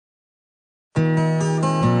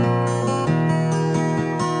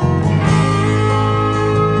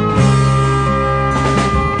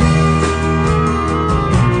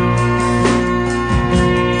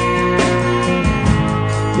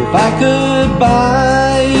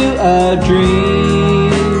buy you a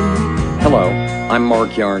dream. Hello, I'm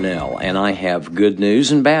Mark Yarnell, and I have good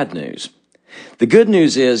news and bad news. The good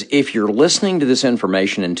news is, if you're listening to this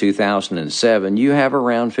information in 2007, you have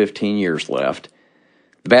around 15 years left.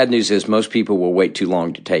 The bad news is most people will wait too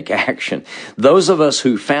long to take action. Those of us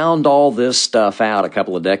who found all this stuff out a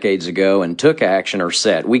couple of decades ago and took action are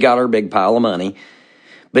set. We got our big pile of money.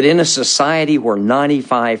 But in a society where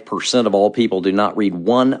 95% of all people do not read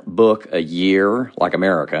one book a year, like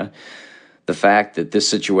America, the fact that this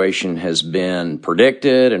situation has been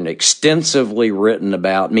predicted and extensively written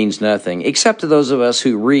about means nothing, except to those of us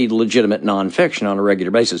who read legitimate nonfiction on a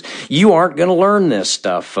regular basis. You aren't going to learn this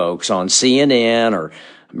stuff, folks, on CNN or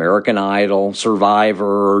American Idol,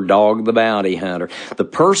 Survivor, or Dog the Bounty Hunter. The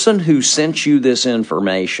person who sent you this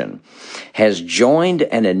information has joined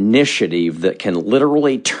an initiative that can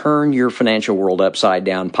literally turn your financial world upside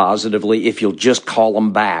down positively if you'll just call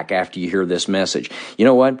them back after you hear this message. You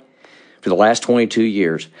know what? For the last 22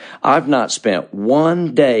 years, I've not spent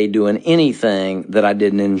one day doing anything that I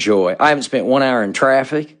didn't enjoy. I haven't spent 1 hour in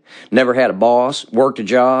traffic, never had a boss, worked a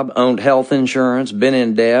job, owned health insurance, been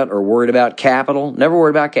in debt, or worried about capital, never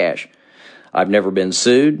worried about cash. I've never been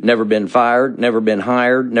sued, never been fired, never been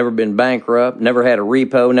hired, never been bankrupt, never had a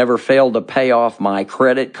repo, never failed to pay off my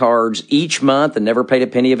credit cards each month, and never paid a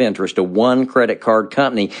penny of interest to one credit card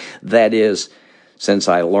company. That is, since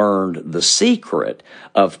I learned the secret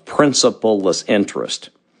of principalless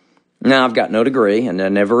interest. Now, I've got no degree, and I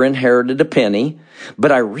never inherited a penny,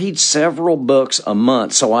 but I read several books a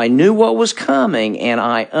month, so I knew what was coming, and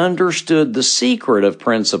I understood the secret of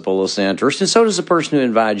principalless interest, and so does the person who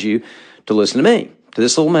invites you to listen to me, to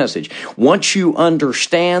this little message. Once you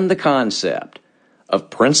understand the concept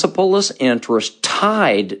of principalless interest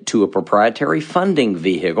tied to a proprietary funding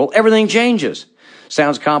vehicle, everything changes.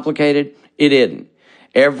 Sounds complicated? It isn't.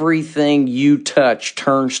 Everything you touch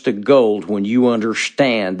turns to gold when you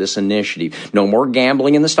understand this initiative. No more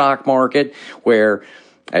gambling in the stock market where,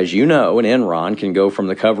 as you know, an Enron can go from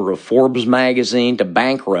the cover of Forbes magazine to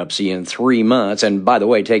bankruptcy in 3 months. And by the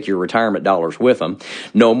way, take your retirement dollars with them.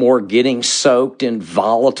 No more getting soaked in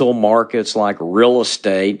volatile markets like real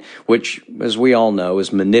estate, which, as we all know,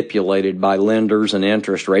 is manipulated by lenders and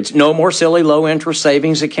interest rates. No more silly low interest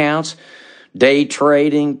savings accounts, day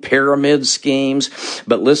trading, pyramid schemes.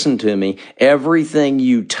 But listen to me, everything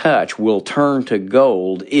you touch will turn to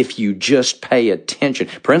gold if you just pay attention.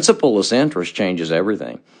 Principalless interest changes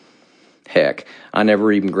everything. Heck, I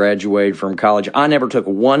never even graduated from college. I never took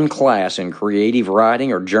one class in creative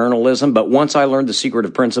writing or journalism, but once I learned the secret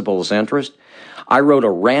of principalless interest, I wrote a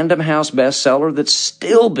Random House bestseller that's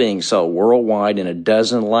still being sold worldwide in a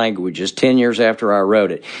dozen languages 10 years after I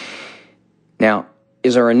wrote it. Now,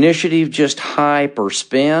 is our initiative just hype or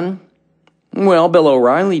spin? Well, Bill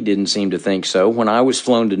O'Reilly didn't seem to think so. When I was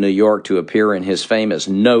flown to New York to appear in his famous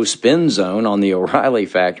no-spin zone on the O'Reilly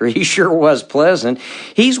Factory, he sure was pleasant.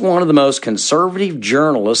 He's one of the most conservative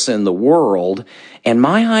journalists in the world, and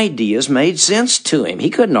my ideas made sense to him. He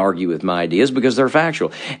couldn't argue with my ideas because they're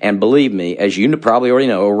factual. And believe me, as you probably already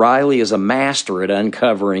know, O'Reilly is a master at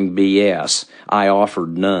uncovering BS. I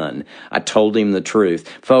offered none. I told him the truth.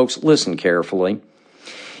 Folks, listen carefully.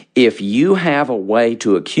 If you have a way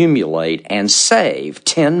to accumulate and save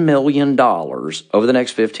 $10 million over the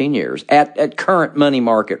next 15 years at current money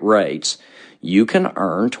market rates, you can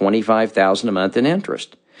earn $25,000 a month in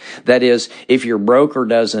interest. That is, if your broker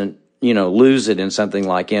doesn't, lose it in something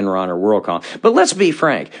like Enron or WorldCom. But let's be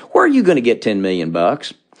frank, where are you going to get $10 million?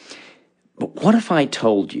 But what if I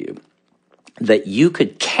told you that you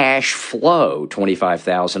could cash flow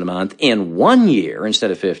 $25,000 a month in 1 year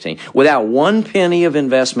instead of 15 without one penny of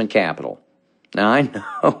investment capital?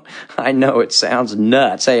 Now, I know it sounds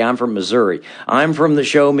nuts. Hey, I'm from Missouri. I'm from the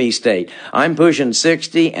show me state. I'm pushing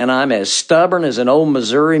 60 and I'm as stubborn as an old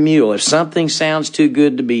Missouri mule. If something sounds too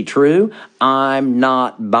good to be true, I'm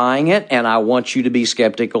not buying it, and I want you to be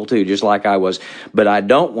skeptical too, just like I was. But I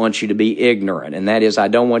don't want you to be ignorant, and that is I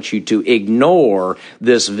don't want you to ignore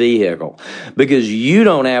this vehicle because you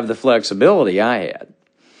don't have the flexibility I had.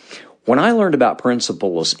 When I learned about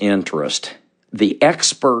principalless interest, the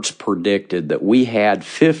experts predicted that we had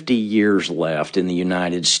 50 years left in the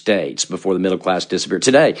United States before the middle class disappeared.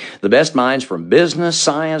 Today, the best minds from business,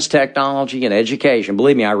 science, technology, and education,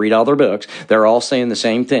 believe me, I read all their books, they're all saying the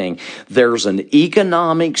same thing. There's an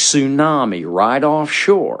economic tsunami right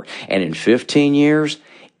offshore, and in 15 years,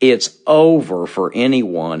 it's over for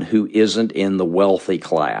anyone who isn't in the wealthy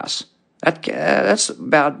class. That's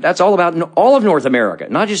all about all of North America,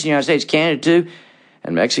 not just the United States, Canada too.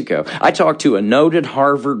 and Mexico. I talked to a noted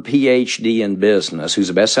Harvard PhD in business who's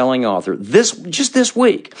a best-selling author just this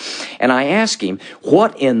week. And I asked him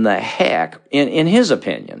what in the heck, in his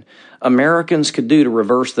opinion, Americans could do to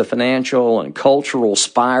reverse the financial and cultural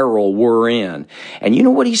spiral we're in. And you know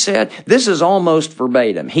what he said? This is almost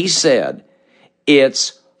verbatim. He said,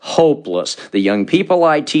 it's hopeless. The young people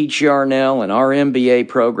I teach Yarnell and our MBA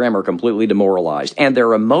program are completely demoralized, and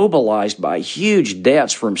they're immobilized by huge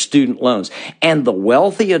debts from student loans. And the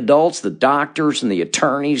wealthy adults, the doctors and the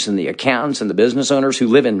attorneys and the accountants and the business owners who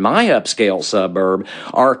live in my upscale suburb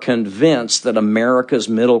are convinced that America's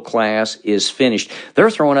middle class is finished. They're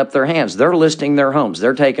throwing up their hands. They're listing their homes.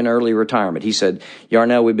 They're taking early retirement. He said,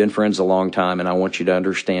 Yarnell, we've been friends a long time, and I want you to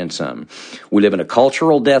understand something. We live in a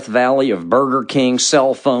cultural death valley of Burger King,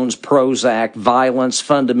 cell phones, Prozac, violence,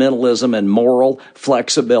 fundamentalism, and moral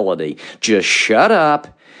flexibility. Just shut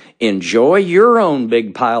up, enjoy your own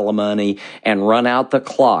big pile of money, and run out the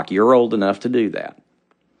clock. You're old enough to do that.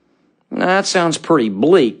 Now, that sounds pretty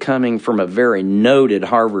bleak coming from a very noted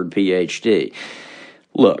Harvard PhD.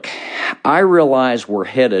 Look, I realize we're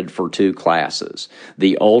headed for two classes,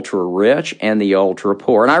 the ultra-rich and the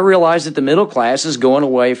ultra-poor. And I realize that the middle class is going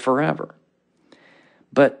away forever.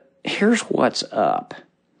 But here's what's up.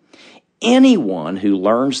 Anyone who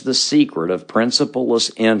learns the secret of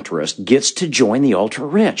principalless interest gets to join the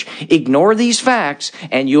ultra-rich. Ignore these facts,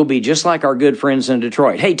 and you'll be just like our good friends in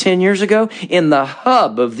Detroit. Hey, 10 years ago, in the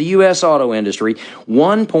hub of the U.S. auto industry,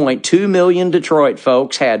 1.2 million Detroit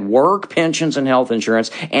folks had work, pensions, and health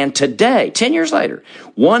insurance. And today, 10 years later,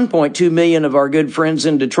 1.2 million of our good friends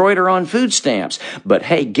in Detroit are on food stamps. But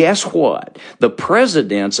hey, guess what? The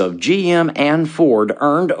presidents of GM and Ford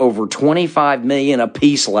earned over $25 million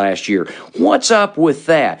apiece last year. What's up with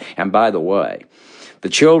that? And by the way, the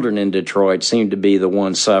children in Detroit seem to be the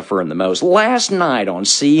ones suffering the most. Last night on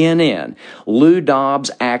CNN, Lou Dobbs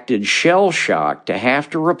acted shell-shocked to have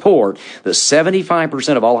to report that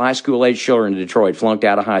 75% of all high school-age children in Detroit flunked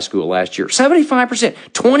out of high school last year. 75%.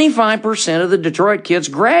 25% of the Detroit kids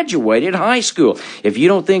graduated high school. If you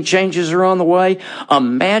don't think changes are on the way,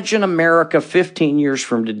 imagine America 15 years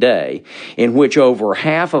from today, in which over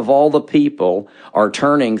half of all the people are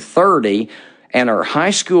turning 30 and are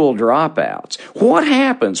high school dropouts. What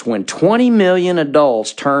happens when 20 million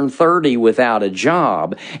adults turn 30 without a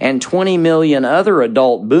job and 20 million other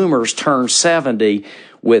adult boomers turn 70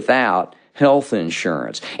 without health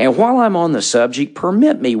insurance? And while I'm on the subject,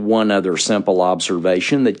 permit me one other simple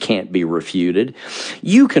observation that can't be refuted.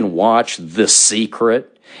 You can watch The Secret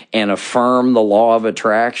and affirm the law of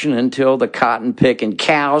attraction until the cotton-picking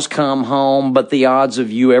cows come home, but the odds of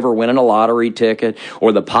you ever winning a lottery ticket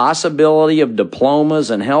or the possibility of diplomas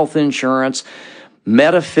and health insurance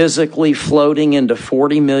metaphysically floating into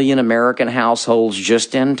 40 million American households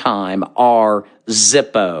just in time are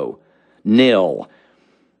zippo, nil.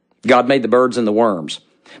 God made the birds and the worms,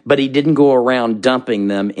 but he didn't go around dumping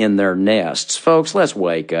them in their nests. Folks, let's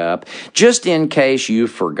wake up. Just in case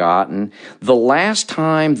you've forgotten, the last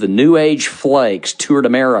time the New Age flakes toured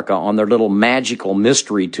America on their little magical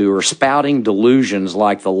mystery tour, spouting delusions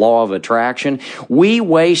like the law of attraction,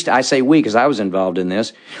 I say we because I was involved in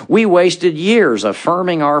this, we wasted years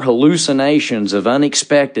affirming our hallucinations of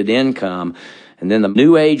unexpected income. And then the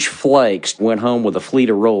New Age flakes went home with a fleet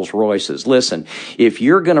of Rolls Royces. Listen, if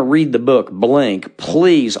you're going to read the book Blink,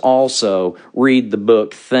 please also read the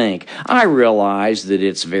book Think. I realize that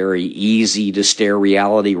it's very easy to stare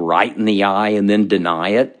reality right in the eye and then deny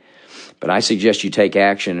it. But I suggest you take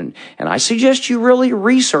action, and I suggest you really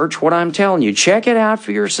research what I'm telling you. Check it out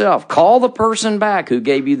for yourself. Call the person back who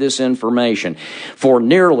gave you this information. For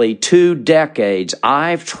nearly 2 decades,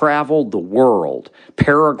 I've traveled the world,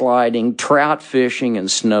 paragliding, trout fishing,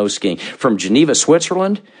 and snow skiing. From Geneva,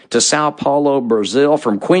 Switzerland, to Sao Paulo, Brazil,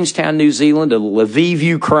 from Queenstown, New Zealand, to Lviv,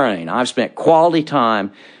 Ukraine. I've spent quality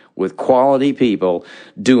time with quality people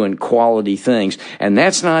doing quality things. And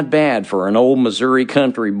that's not bad for an old Missouri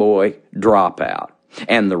country boy dropout.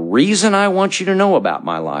 And the reason I want you to know about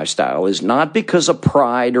my lifestyle is not because of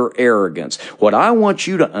pride or arrogance. What I want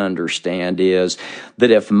you to understand is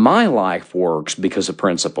that if my life works because of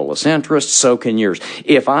principalless interest, so can yours.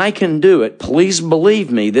 If I can do it, please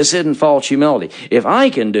believe me, this isn't false humility. If I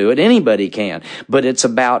can do it, anybody can. But it's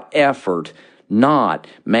about effort, not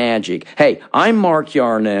magic. Hey, I'm Mark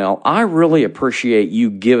Yarnell. I really appreciate you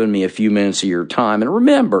giving me a few minutes of your time. And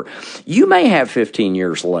remember, you may have 15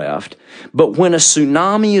 years left, but when a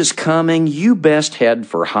tsunami is coming, you best head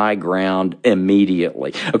for high ground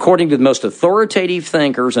immediately. According to the most authoritative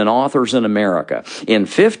thinkers and authors in America, in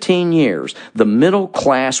 15 years, the middle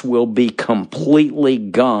class will be completely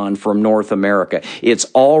gone from North America. It's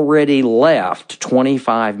already left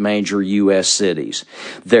 25 major U.S. cities.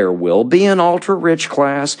 There will be an ultra-rich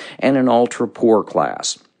class and an ultra-poor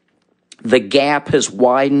class. The gap has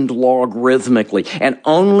widened logarithmically, and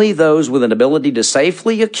only those with an ability to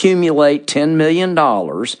safely accumulate $10 million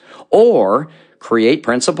or create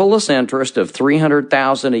principalless interest of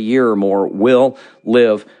 $300,000 a year or more will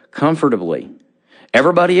live comfortably.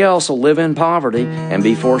 Everybody else will live in poverty and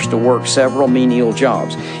be forced to work several menial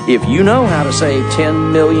jobs. If you know how to save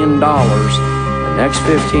 $10 million the next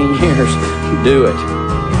 15 years, do it.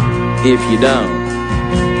 If you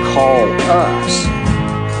don't, call us.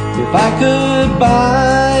 If I could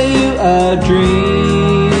buy you a dream.